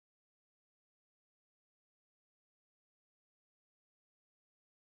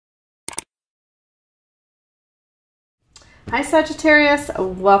Hi Sagittarius,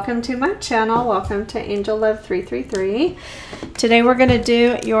 welcome to my channel. Welcome to Angel Love 333. Today we're going to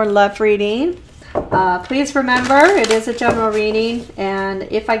do your love reading. Please remember it is a general reading, and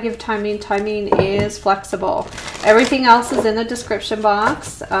if I give timing, timing is flexible. Everything else is in the description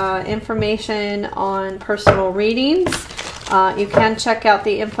box. Information on personal readings. You can check out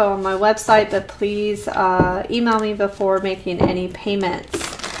the info on my website, but please email me before making any payments.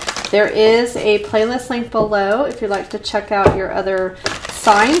 There is a playlist link below if you'd like to check out your other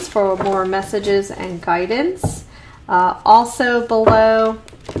signs for more messages and guidance. Also below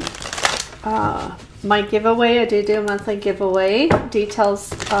my giveaway, I do a monthly giveaway.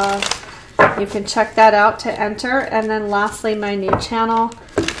 Details, you can check that out to enter. And then lastly, my new channel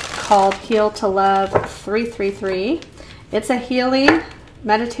called Heal to Love 333. It's a healing,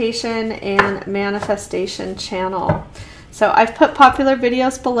 meditation, and manifestation channel. So I've put popular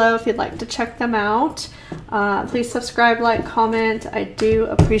videos below if you'd like to check them out. Please subscribe, like, comment. I do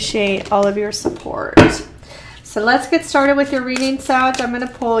appreciate all of your support. So let's get started with your reading, Sag. I'm going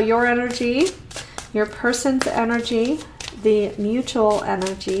to pull your energy, your person's energy, the mutual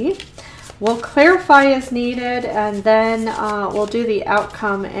energy. We'll clarify as needed, and then we'll do the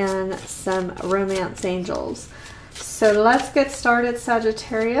outcome and some romance angels. So let's get started,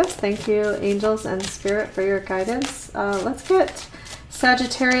 Sagittarius. Thank you, angels and spirit, for your guidance. Let's get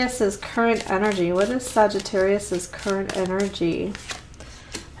Sagittarius's current energy. What is Sagittarius's current energy?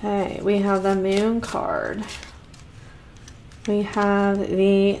 Hey, we have the Moon card. We have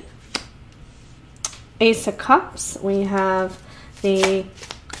the Ace of Cups. We have the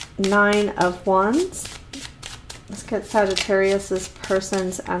Nine of Wands. Let's get Sagittarius's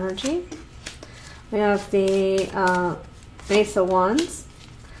person's energy. We have the Ace of Wands,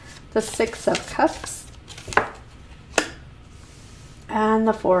 the Six of Cups, and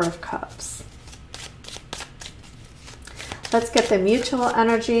the Four of Cups. Let's get the mutual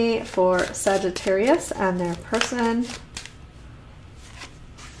energy for Sagittarius and their person.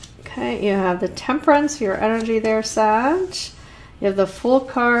 Okay, you have the Temperance, your energy there, Sag. You have the Fool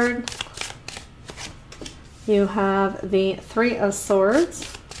card. You have the Three of Swords.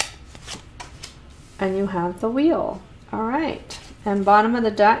 And you have the Wheel. All right. And bottom of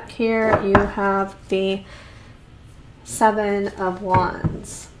the deck here, you have the Seven of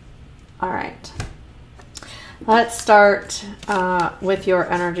Wands. All right. Let's start with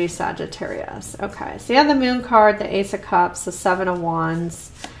your energy, Sagittarius. Okay. So you have the Moon card, the Ace of Cups, the Seven of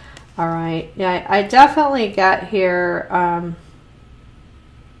Wands. All right. Yeah, I definitely get here.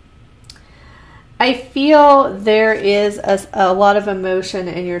 I feel there is a lot of emotion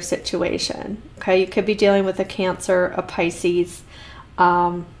in your situation. Okay, you could be dealing with a Cancer, a Pisces,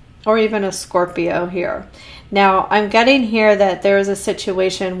 or even a Scorpio here. Now, I'm getting here that there is a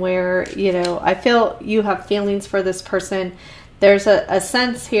situation where, you know, I feel you have feelings for this person. There's a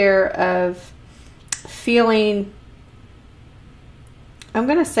sense here of feeling, I'm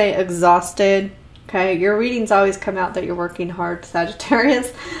going to say, exhausted. Okay, your readings always come out that you're working hard,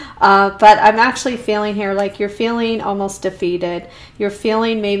 Sagittarius. But I'm actually feeling here like you're feeling almost defeated. You're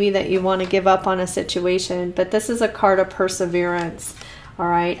feeling maybe that you want to give up on a situation. But this is a card of perseverance. All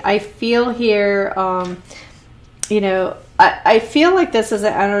right. I feel here, you know, I feel like this is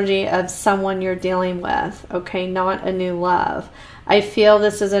an energy of someone you're dealing with. Okay, not a new love. I feel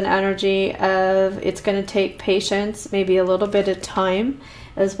this is an energy of it's going to take patience, maybe a little bit of time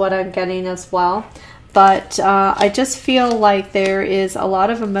is what I'm getting as well. But I just feel like there is a lot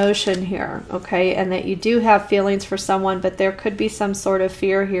of emotion here, okay, and that you do have feelings for someone, but there could be some sort of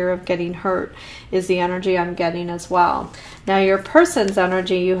fear here of getting hurt is the energy I'm getting as well. Now, your person's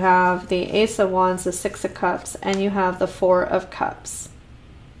energy, you have the Ace of Wands, the Six of Cups, and you have the Four of Cups.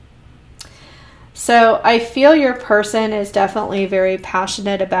 So I feel your person is definitely very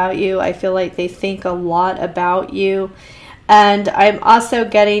passionate about you. I feel like they think a lot about you. And I'm also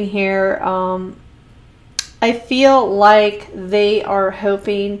getting here, I feel like they are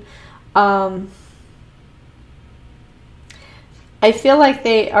hoping, I feel like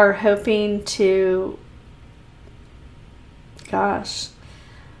they are hoping to, gosh,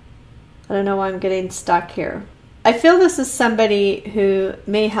 I don't know why I'm getting stuck here. I feel this is somebody who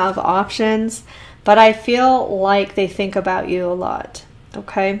may have options, but I feel like they think about you a lot,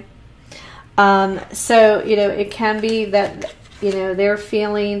 okay? So, you know, it can be that, you know, they're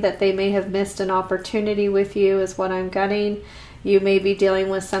feeling that they may have missed an opportunity with you is what I'm getting. You may be dealing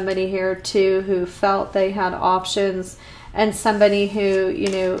with somebody here too who felt they had options, and somebody who, you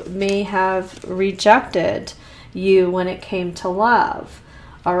know, may have rejected you when it came to love.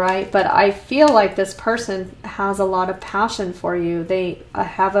 All right. But I feel like this person has a lot of passion for you. They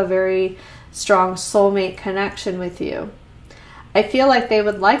have a very strong soulmate connection with you. I feel like they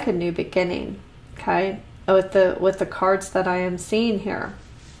would like a new beginning, okay, with the cards that I am seeing here.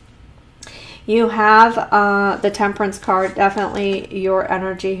 You have the Temperance card, definitely your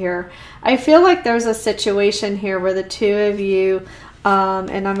energy here. I feel like there's a situation here where the two of you,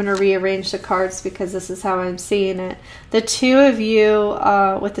 and I'm going to rearrange the cards because this is how I'm seeing it. The two of you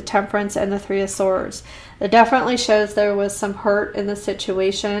with the Temperance and the Three of Swords. It definitely shows there was some hurt in the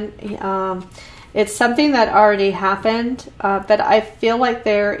situation. It's something that already happened, but I feel like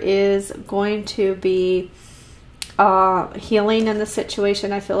there is going to be healing in the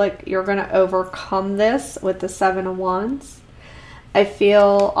situation. I feel like you're going to overcome this with the Seven of Wands. I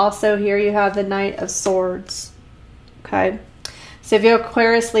feel also here you have the Knight of Swords. Okay. So if you have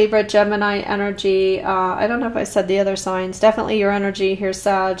Aquarius, Libra, Gemini energy, I don't know if I said the other signs. Definitely your energy here,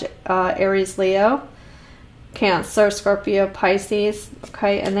 Sag, Aries, Leo, Cancer, Scorpio, Pisces.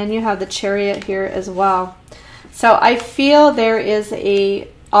 Okay. And then you have the Chariot here as well. So I feel there is a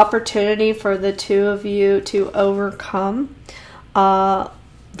opportunity for the two of you to overcome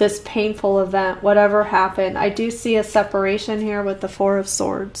this painful event, whatever happened. I do see a separation here with the Four of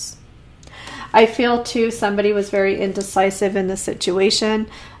Swords. I feel too somebody was very indecisive in the situation,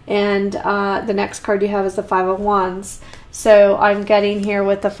 and the next card you have is the Five of Wands. So I'm getting here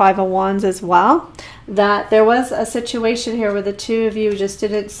with the Five of Wands as well, that there was a situation here where the two of you just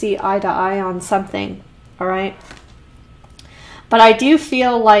didn't see eye to eye on something. All right. But I do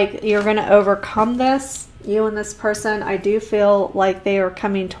feel like you're going to overcome this, you and this person. I do feel like they are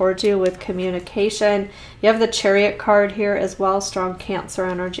coming towards you with communication. You have the Chariot card here as well, strong Cancer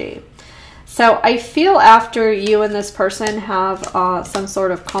energy. So I feel after you and this person have some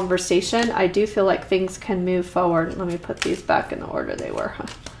sort of conversation, I do feel like things can move forward. Let me put these back in the order they were.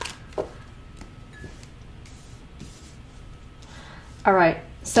 All right.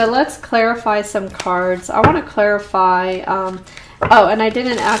 So let's clarify some cards. I want to clarify, oh, and I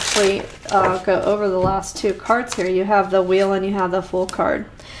didn't actually go over the last two cards here. You have the Wheel and you have the Fool card.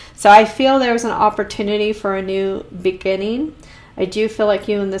 So I feel there's an opportunity for a new beginning. I do feel like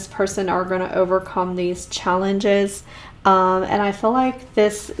you and this person are going to overcome these challenges. And I feel like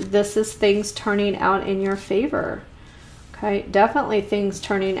this is things turning out in your favor. Okay, definitely things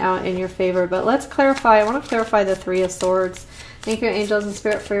turning out in your favor. But let's clarify. I want to clarify the Three of Swords. Thank you, angels and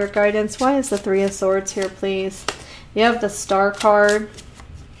spirit, for your guidance. Why is the Three of Swords here, please? You have the Star card.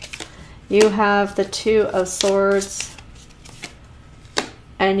 You have the Two of Swords.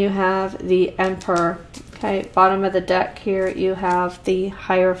 And you have the Emperor. Okay, bottom of the deck here, you have the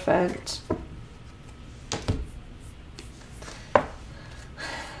Hierophant.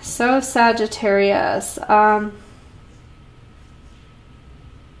 So, Sagittarius. I'm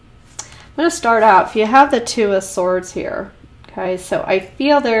going to start out. If you have the Two of Swords here, okay, so I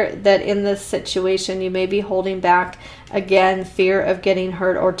feel there that in this situation you may be holding back, again, fear of getting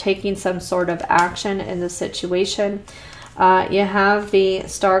hurt or taking some sort of action in the situation. You have the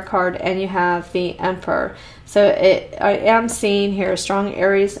Star card and you have the Emperor. So I am seeing here strong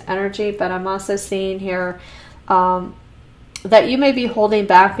Aries energy, but I'm also seeing here that you may be holding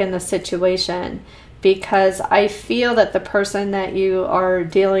back in the situation, because I feel that the person that you are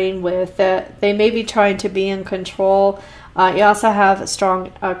dealing with, that they may be trying to be in control. You also have a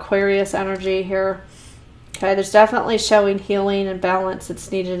strong Aquarius energy here. Okay, there's definitely showing healing and balance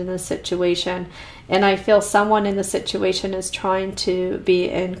that's needed in this situation. And I feel someone in the situation is trying to be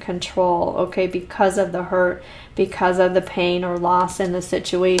in control, okay, because of the hurt, because of the pain or loss in the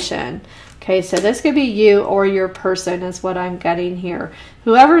situation. Okay, so this could be you or your person is what I'm getting here.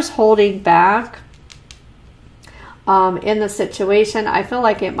 Whoever's holding back in the situation, I feel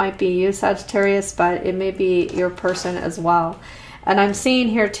like it might be you, Sagittarius, but it may be your person as well. And I'm seeing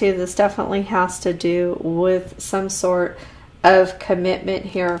here too, this definitely has to do with some sort of commitment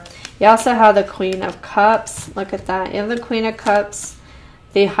here. You also have the Queen of Cups. Look at that. You have the Queen of Cups,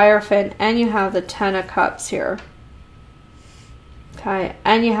 the Hierophant, and you have the Ten of Cups here. Okay,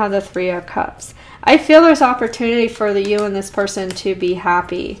 and you have the Three of Cups. I feel there's opportunity for you and this person to be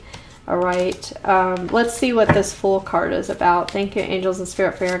happy. All right, let's see what this Fool card is about. Thank you, angels and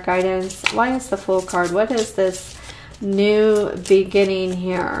spirit, for your guidance. Why is the Fool card? What is this new beginning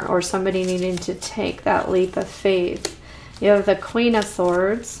here, or somebody needing to take that leap of faith? You have the Queen of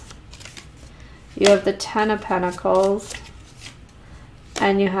Swords. You have the Ten of Pentacles.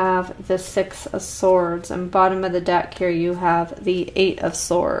 And you have the Six of Swords. And bottom of the deck here, you have the Eight of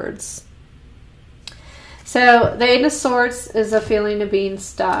Swords. So the Eight of Swords is a feeling of being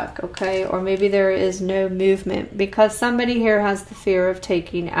stuck, okay? Or maybe there is no movement because somebody here has the fear of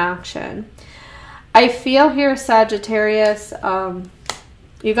taking action. I feel here, Sagittarius,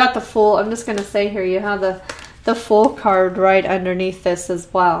 you got the Fool. I'm just going to say here, you have the Fool card right underneath this as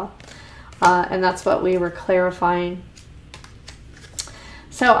well. And that's what we were clarifying.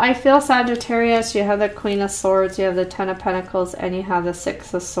 So I feel, Sagittarius, you have the Queen of Swords, you have the Ten of Pentacles, and you have the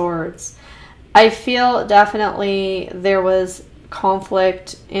Six of Swords. I feel definitely there was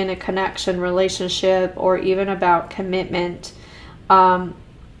conflict in a connection, relationship, or even about commitment.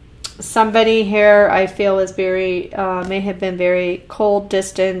 Somebody here I feel is very, may have been very cold,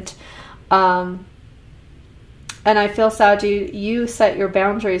 distant. And I feel, Sag, you set your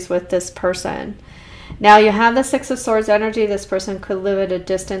boundaries with this person. Now you have the Six of Swords energy. This person could live at a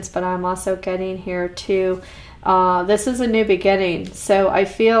distance, but I'm also getting here too. This is a new beginning. So I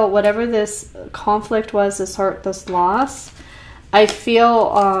feel whatever this conflict was, this hurt, this loss, I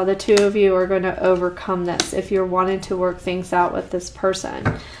feel the two of you are going to overcome this if you're wanting to work things out with this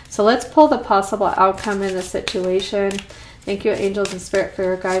person. So let's pull the possible outcome in the situation. Thank you, angels and spirit, for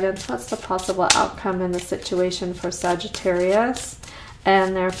your guidance. What's the possible outcome in the situation for Sagittarius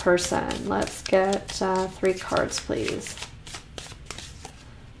and their person? Let's get 3 cards, please.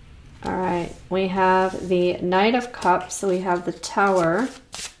 All right, we have the Knight of Cups, we have the Tower,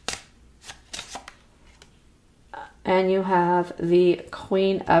 and you have the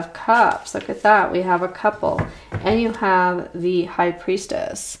Queen of Cups. Look at that, we have a couple, and you have the High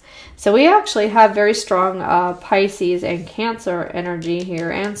Priestess. So we actually have very strong Pisces and Cancer energy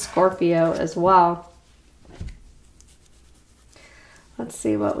here, and Scorpio as well. Let's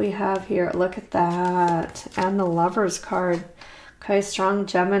see what we have here. Look at that, and the Lovers card. Okay, strong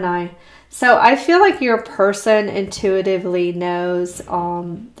Gemini. So I feel like your person intuitively knows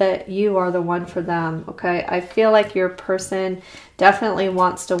that you are the one for them, okay? I feel like your person definitely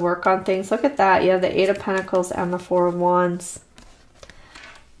wants to work on things. Look at that. You have the Eight of Pentacles and the Four of Wands.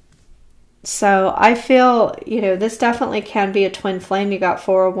 So I feel, you know, this definitely can be a twin flame. You got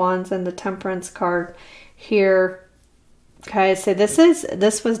Four of Wands and the Temperance card here. Okay, so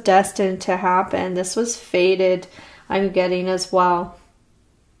this was destined to happen. This was fated, I'm getting as well.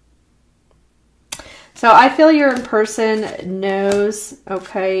 So I feel your person knows,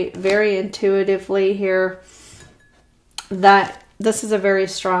 okay, very intuitively here, that this is a very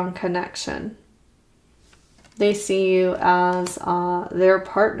strong connection. They see you as their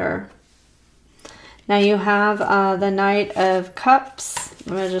partner. Now you have the Knight of Cups.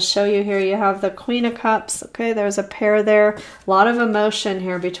 I'm going to just show you here. You have the Queen of Cups. Okay, there's a pair there. A lot of emotion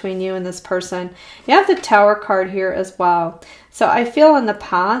here between you and this person. You have the Tower card here as well. So I feel in the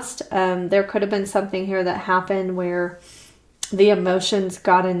past, there could have been something here that happened where the emotions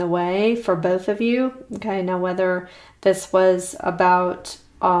got in the way for both of you. Okay, now whether this was about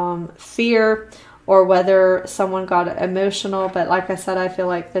fear or whether someone got emotional. But like I said, I feel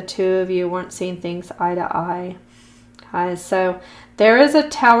like the two of you weren't seeing things eye to eye. Okay, so there is a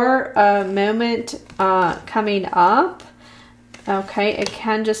Tower moment coming up. Okay, it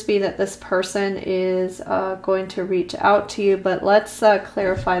can just be that this person is going to reach out to you, but let's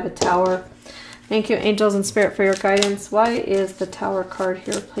clarify the Tower. Thank you, angels and spirit, for your guidance. Why is the Tower card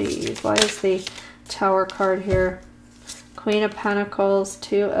here, please? Why is the Tower card here? Queen of Pentacles,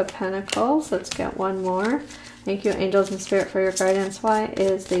 Two of Pentacles. Let's get one more. Thank you, angels and spirit, for your guidance. Why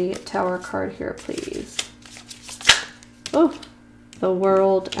is the Tower card here, please? Oh, the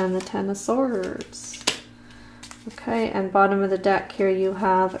World and the Ten of Swords. Okay, and bottom of the deck here you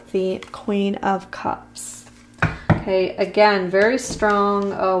have the Queen of Cups. Okay, again, very strong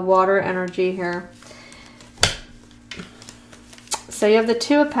water energy here. So you have the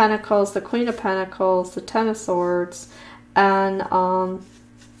Two of Pentacles, the Queen of Pentacles, the Ten of Swords, and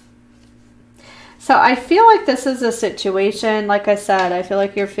so I feel like this is a situation, like I said, I feel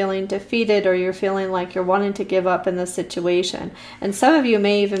like you're feeling defeated, or you're feeling like you're wanting to give up in this situation. And some of you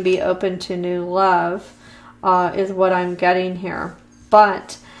may even be open to new love, is what I'm getting here.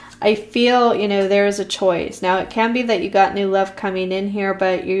 But I feel, you know, there's a choice. Now, it can be that you got new love coming in here,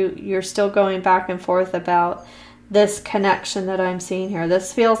 but you're still going back and forth about this connection that I'm seeing here.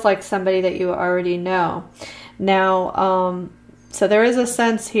 This feels like somebody that you already know. Now, so there is a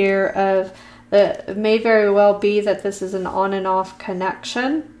sense here of, it may very well be that this is an on and off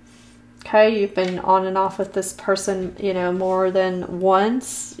connection. Okay, you've been on and off with this person, you know, more than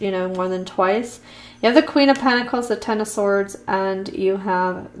once, you know, more than twice. You have the Queen of Pentacles, the Ten of Swords, and you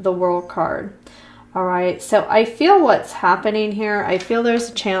have the World card. All right, so I feel what's happening here. I feel there's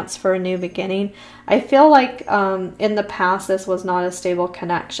a chance for a new beginning. I feel like in the past this was not a stable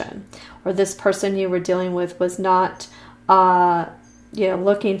connection, or this person you were dealing with was not you know,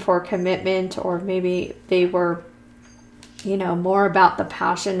 looking for commitment, or maybe they were, you know, more about the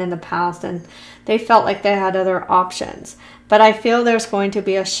passion in the past and they felt like they had other options. But I feel there's going to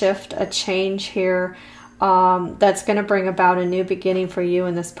be a shift, a change here. that's going to bring about a new beginning for you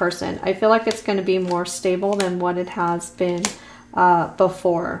and this person. I feel like it's going to be more stable than what it has been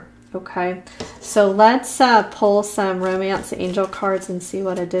before. Okay, so let's pull some romance angel cards and see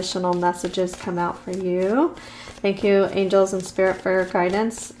what additional messages come out for you. Thank you, angels and spirit, for your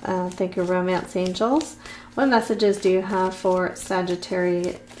guidance. Thank you, romance angels. What messages do you have for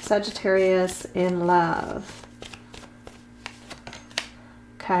Sagittarius in love?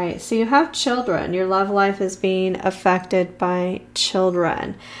 Okay, so you have children. Your love life is being affected by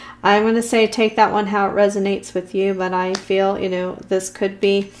children. I'm going to say take that one how it resonates with you, but I feel, you know, this could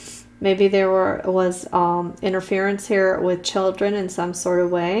be, maybe there was interference here with children in some sort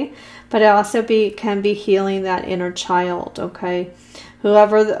of way, but it also can be healing that inner child, okay?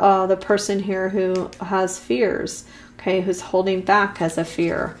 Whoever the person here who has fears, okay, who's holding back has a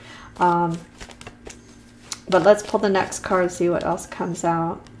fear. But let's pull the next card, see what else comes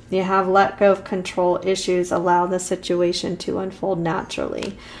out. You have let go of control issues, allow the situation to unfold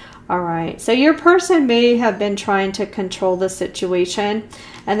naturally. All right, so your person may have been trying to control the situation,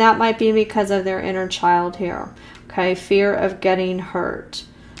 and that might be because of their inner child here. Okay, fear of getting hurt.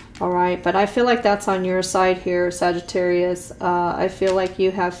 All right, but I feel like that's on your side here, Sagittarius. I feel like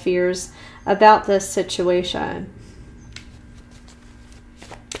you have fears about this situation.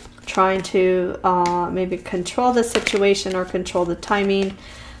 Trying to maybe control the situation or control the timing.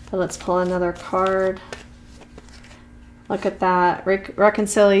 But let's pull another card. Look at that.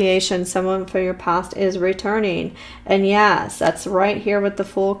 Reconciliation. Someone from your past is returning. And yes, that's right here with the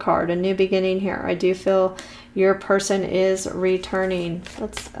Fool card. A new beginning here. I do feel your person is returning.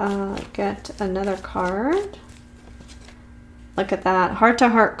 Let's get another card. Look at that.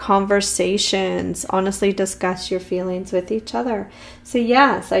 Heart-to-heart conversations. Honestly discuss your feelings with each other. So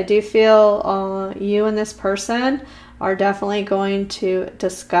yes, I do feel you and this person are definitely going to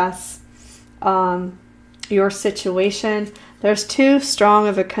discuss your situation. There's too strong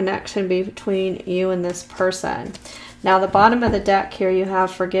of a connection between you and this person. Now, the bottom of the deck here, you have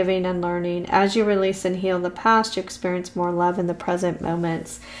forgiving and learning. As you release and heal the past, you experience more love in the present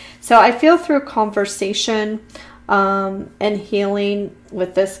moments. So I feel through conversation and healing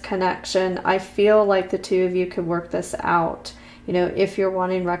with this connection, I feel like the two of you could work this out. You know, if you're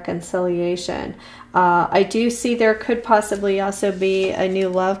wanting reconciliation. I do see there could possibly also be a new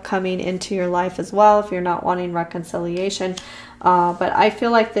love coming into your life as well if you're not wanting reconciliation. But I feel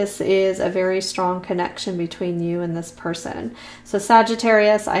like this is a very strong connection between you and this person. So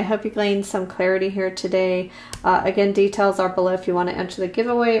Sagittarius, I hope you gained some clarity here today. Again, details are below if you want to enter the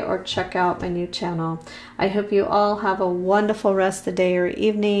giveaway or check out my new channel. I hope you all have a wonderful rest of the day or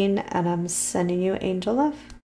evening, and I'm sending you angel love.